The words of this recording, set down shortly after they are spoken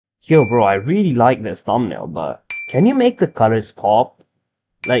Yo, bro, I really like this thumbnail, but can you make the colors pop?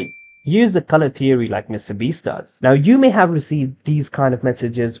 Like, use the color theory like Mr. Beast does. Now, you may have received these kind of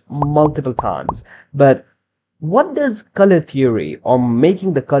messages multiple times, but what does color theory or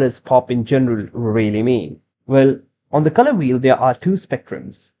making the colors pop in general really mean? Well, on the color wheel, there are two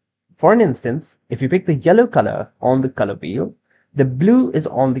spectrums. For an instance, if you pick the yellow color on the color wheel, the blue is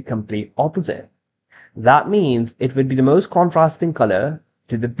on the complete opposite. That means it would be the most contrasting color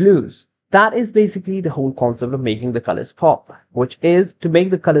to the blues. That is basically the whole concept of making the colors pop, which is to make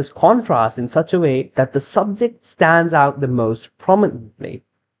the colors contrast in such a way that the subject stands out the most prominently.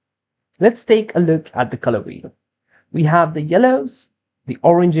 Let's take a look at the color wheel. We have the yellows, the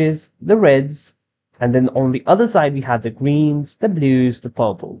oranges, the reds, and then on the other side we have the greens, the blues, the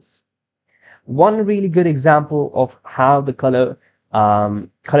purples. One really good example of how the color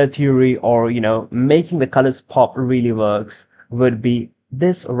theory or making the colors pop really works would be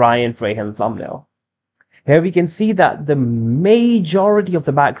this Ryan Trahan thumbnail. Here we can see that the majority of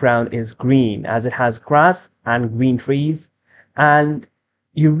the background is green as it has grass and green trees, and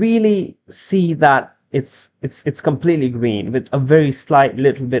you really see that it's completely green with a very slight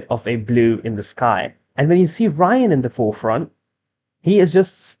little bit of a blue in the sky. And when you see Ryan in the forefront, he is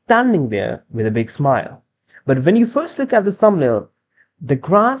just standing there with a big smile. But when you first look at this thumbnail, the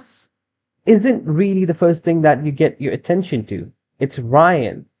grass isn't really the first thing that you get your attention to. It's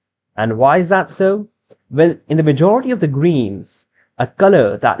Ryan. And why is that so? Well, in the majority of the greens, a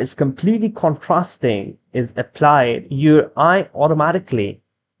color that is completely contrasting is applied. Your eye automatically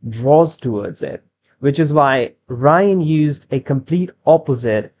draws towards it, which is why Ryan used a complete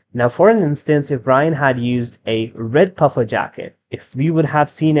opposite. Now, for an instance, if Ryan had used a red puffer jacket, if we would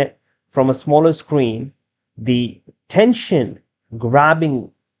have seen it from a smaller screen, the tension grabbing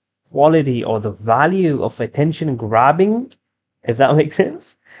quality or the value of attention grabbing, if that makes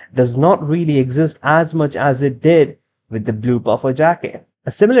sense, does not really exist as much as it did with the blue puffer jacket.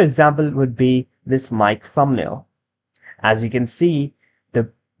 A similar example would be this mic thumbnail. As you can see, the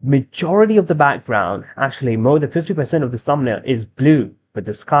majority of the background, actually more than 50% of the thumbnail is blue with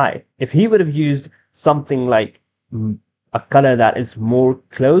the sky. If he would have used something like a color that is more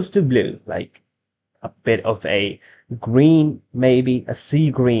close to blue, like a bit of a green, maybe a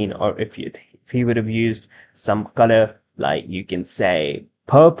sea green, or if he would have used some color like you can say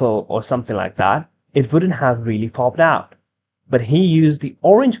purple or something like that, it wouldn't have really popped out. But he used the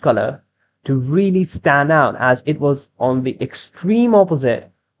orange color to really stand out as it was on the extreme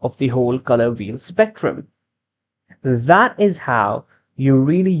opposite of the whole color wheel spectrum. That is how you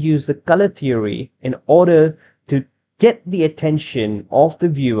really use the color theory in order to get the attention of the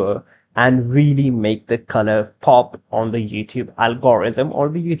viewer and really make the color pop on the YouTube algorithm or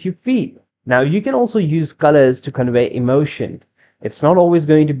the YouTube feed. Now, you can also use colors to convey emotion. It's not always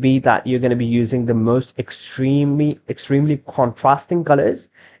going to be that you're going to be using the most extremely contrasting colors.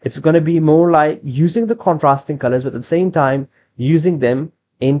 It's going to be more like using the contrasting colors, but at the same time, using them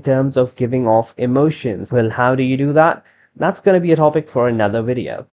in terms of giving off emotions. Well, how do you do that? That's going to be a topic for another video.